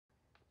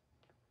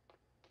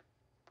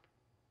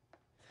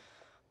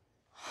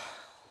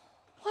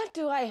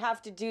I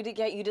have to do to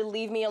get you to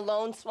leave me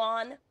alone,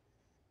 Swan?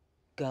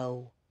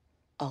 Go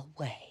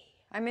away.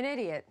 I'm an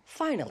idiot.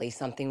 Finally,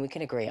 something we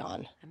can agree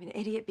on. I'm an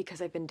idiot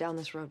because I've been down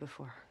this road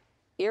before.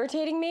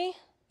 Irritating me?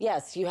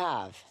 Yes, you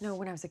have. No,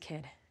 when I was a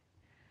kid.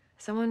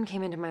 Someone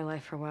came into my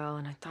life for a while,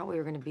 and I thought we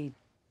were gonna be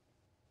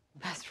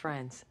best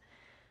friends.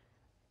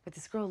 But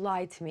this girl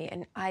lied to me,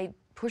 and I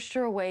pushed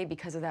her away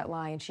because of that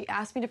lie, and she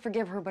asked me to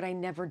forgive her, but I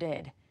never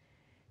did.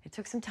 It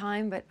took some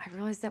time, but I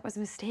realized that was a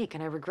mistake,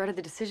 and I regretted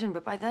the decision,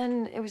 but by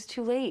then, it was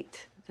too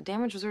late. The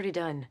damage was already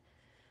done.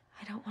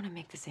 I don't want to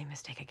make the same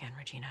mistake again,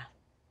 Regina.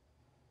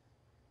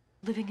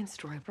 Living in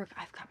Storybrooke,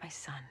 I've got my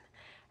son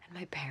and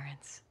my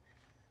parents,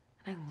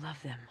 and I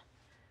love them,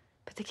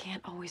 but they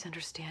can't always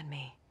understand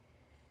me.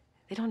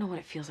 They don't know what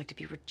it feels like to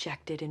be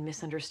rejected and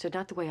misunderstood,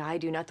 not the way I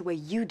do, not the way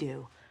you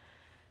do.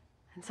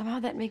 And somehow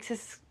that makes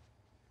us,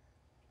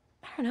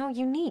 I don't know,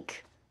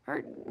 unique,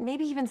 or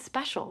maybe even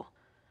special.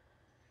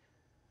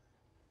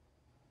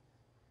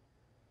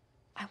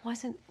 I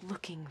wasn't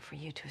looking for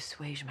you to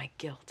assuage my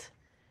guilt.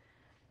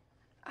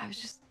 I was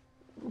just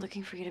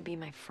looking for you to be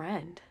my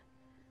friend.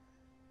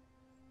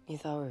 You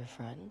thought we were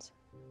friends?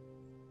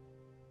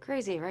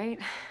 Crazy, right?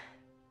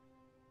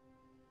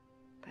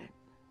 But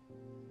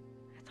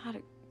I thought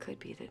it could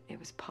be that it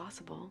was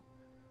possible.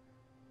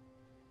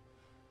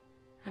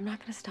 I'm not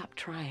gonna stop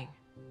trying,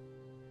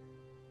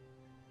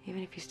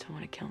 even if you still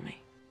want to kill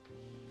me.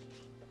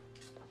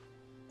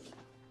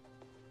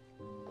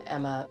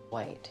 Emma,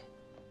 wait.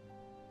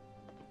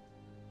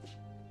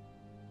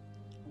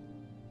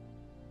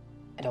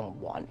 I don't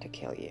want to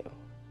kill you.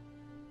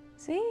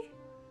 See?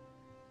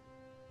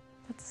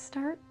 That's a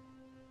start.